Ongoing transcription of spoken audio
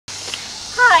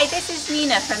Hi, this is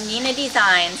Nina from Nina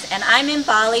Designs, and I'm in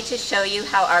Bali to show you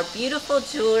how our beautiful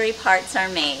jewelry parts are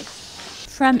made.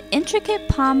 From intricate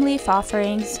palm leaf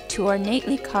offerings to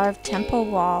ornately carved temple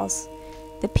walls,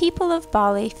 the people of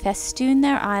Bali festoon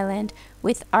their island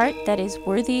with art that is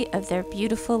worthy of their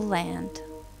beautiful land.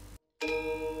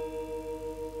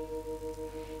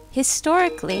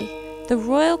 Historically, the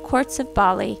royal courts of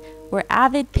Bali were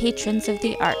avid patrons of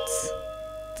the arts.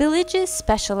 Villages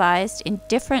specialized in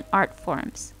different art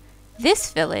forms.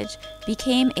 This village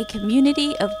became a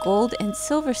community of gold and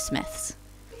silversmiths.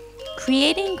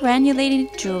 Creating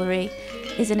granulated jewelry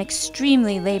is an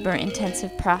extremely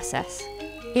labor-intensive process.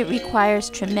 It requires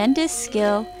tremendous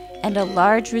skill and a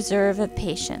large reserve of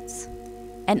patience.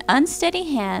 An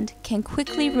unsteady hand can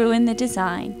quickly ruin the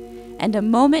design, and a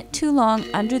moment too long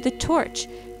under the torch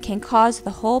can cause the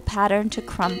whole pattern to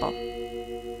crumble.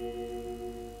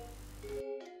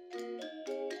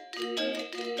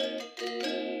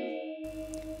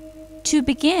 To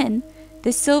begin,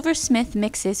 the silversmith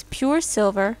mixes pure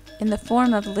silver in the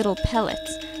form of little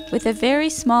pellets with a very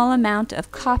small amount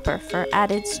of copper for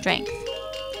added strength.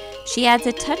 She adds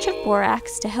a touch of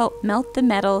borax to help melt the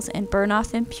metals and burn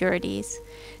off impurities.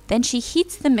 Then she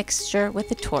heats the mixture with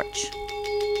a torch.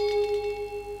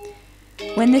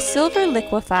 When the silver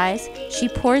liquefies, she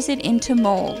pours it into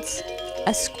molds,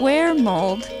 a square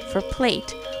mold for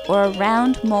plate or a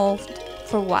round mold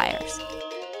for wires.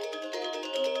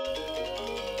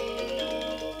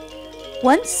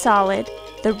 Once solid,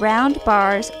 the round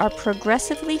bars are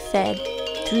progressively fed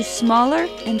through smaller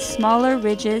and smaller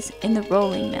ridges in the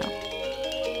rolling mill.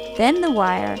 Then the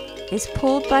wire is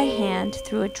pulled by hand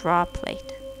through a draw plate.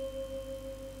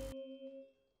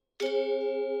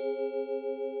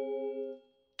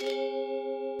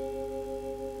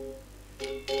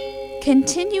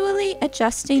 Continually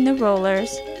adjusting the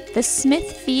rollers, the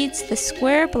smith feeds the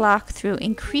square block through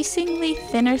increasingly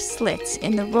thinner slits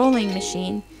in the rolling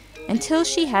machine until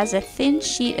she has a thin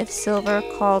sheet of silver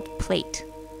called plate.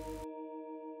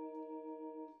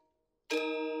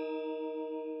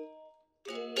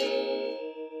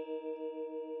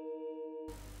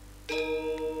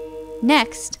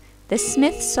 Next, the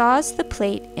smith saws the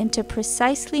plate into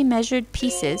precisely measured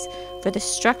pieces for the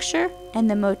structure and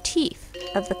the motif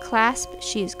of the clasp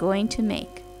she is going to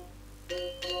make.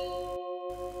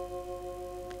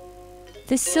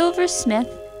 The silversmith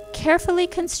carefully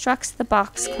constructs the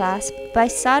box clasp by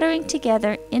soldering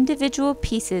together individual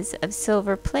pieces of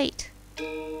silver plate.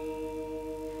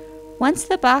 Once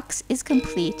the box is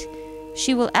complete,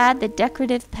 she will add the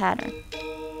decorative pattern.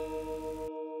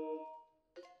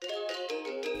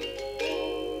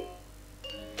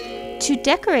 To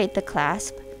decorate the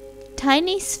clasp,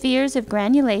 tiny spheres of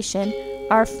granulation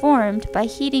are formed by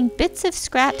heating bits of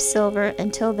scrap silver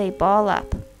until they ball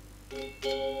up.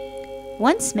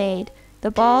 Once made,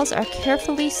 the balls are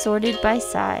carefully sorted by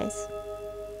size.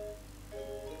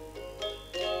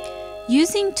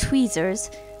 Using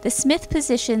tweezers, the smith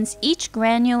positions each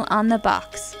granule on the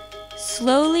box,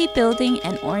 slowly building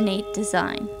an ornate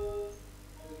design.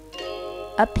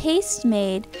 A paste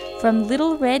made from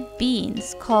little red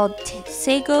beans called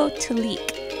sago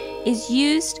talik is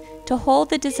used to hold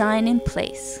the design in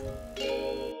place.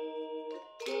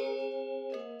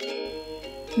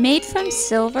 Made from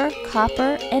silver,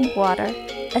 copper, and water,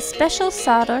 a special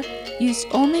solder used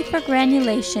only for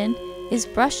granulation is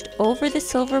brushed over the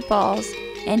silver balls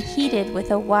and heated with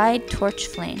a wide torch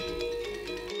flame.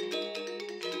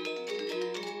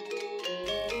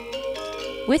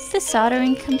 With the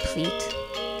soldering complete,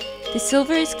 the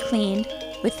silver is cleaned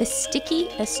with the sticky,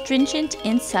 astringent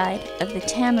inside of the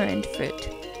tamarind fruit,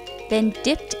 then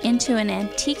dipped into an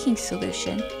antiquing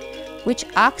solution, which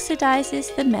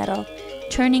oxidizes the metal,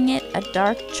 turning it a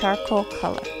dark charcoal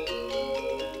color.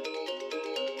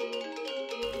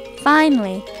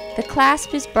 Finally, the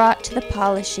clasp is brought to the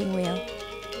polishing wheel.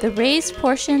 The raised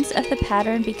portions of the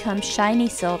pattern become shiny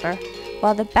silver,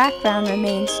 while the background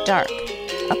remains dark,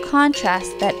 a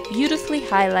contrast that beautifully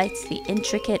highlights the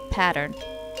intricate pattern.